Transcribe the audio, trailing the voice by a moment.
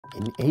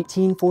In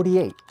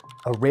 1848,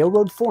 a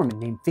railroad foreman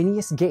named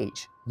Phineas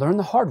Gage learned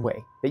the hard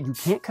way that you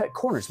can't cut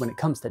corners when it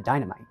comes to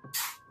dynamite.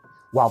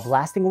 While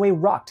blasting away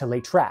rock to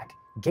lay track,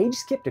 Gage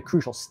skipped a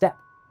crucial step.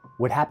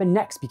 What happened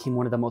next became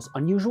one of the most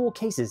unusual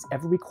cases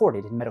ever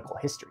recorded in medical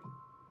history.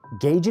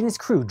 Gage and his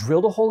crew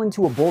drilled a hole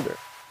into a boulder,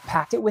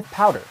 packed it with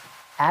powder,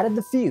 added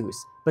the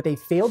fuse, but they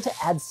failed to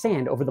add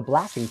sand over the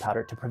blasting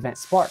powder to prevent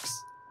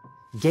sparks.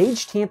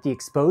 Gage tamped the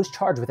exposed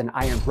charge with an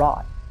iron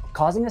rod,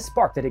 causing a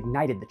spark that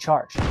ignited the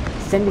charge,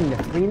 sending the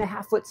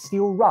 3.5-foot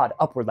steel rod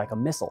upward like a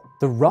missile.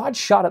 The rod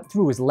shot up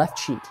through his left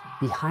cheek,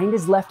 behind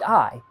his left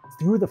eye,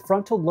 through the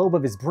frontal lobe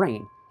of his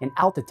brain, and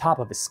out the top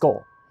of his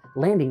skull,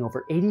 landing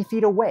over 80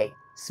 feet away,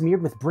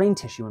 smeared with brain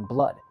tissue and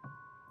blood.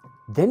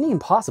 Then the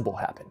impossible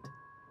happened.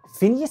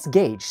 Phineas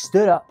Gage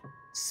stood up,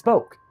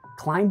 spoke,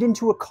 climbed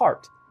into a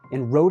cart,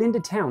 and rode into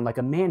town like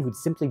a man who'd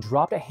simply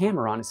dropped a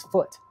hammer on his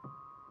foot.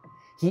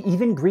 He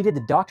even greeted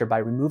the doctor by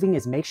removing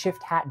his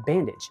makeshift hat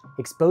bandage,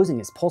 exposing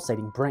his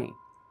pulsating brain.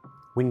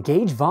 When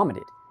Gage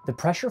vomited, the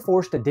pressure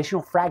forced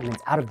additional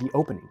fragments out of the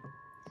opening.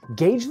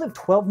 Gage lived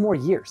 12 more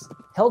years,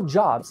 held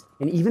jobs,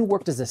 and even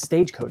worked as a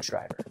stagecoach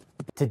driver.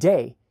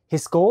 Today,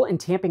 his skull and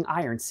tamping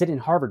iron sit in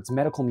Harvard's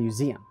Medical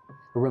Museum,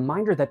 a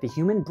reminder that the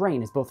human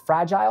brain is both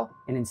fragile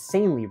and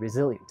insanely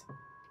resilient.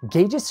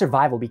 Gage's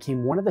survival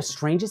became one of the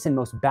strangest and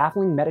most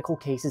baffling medical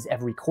cases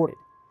ever recorded,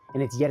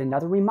 and it's yet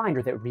another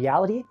reminder that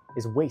reality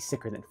is way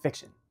sicker than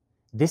fiction.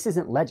 This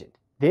isn't legend.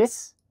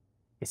 This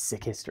is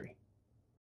sick history.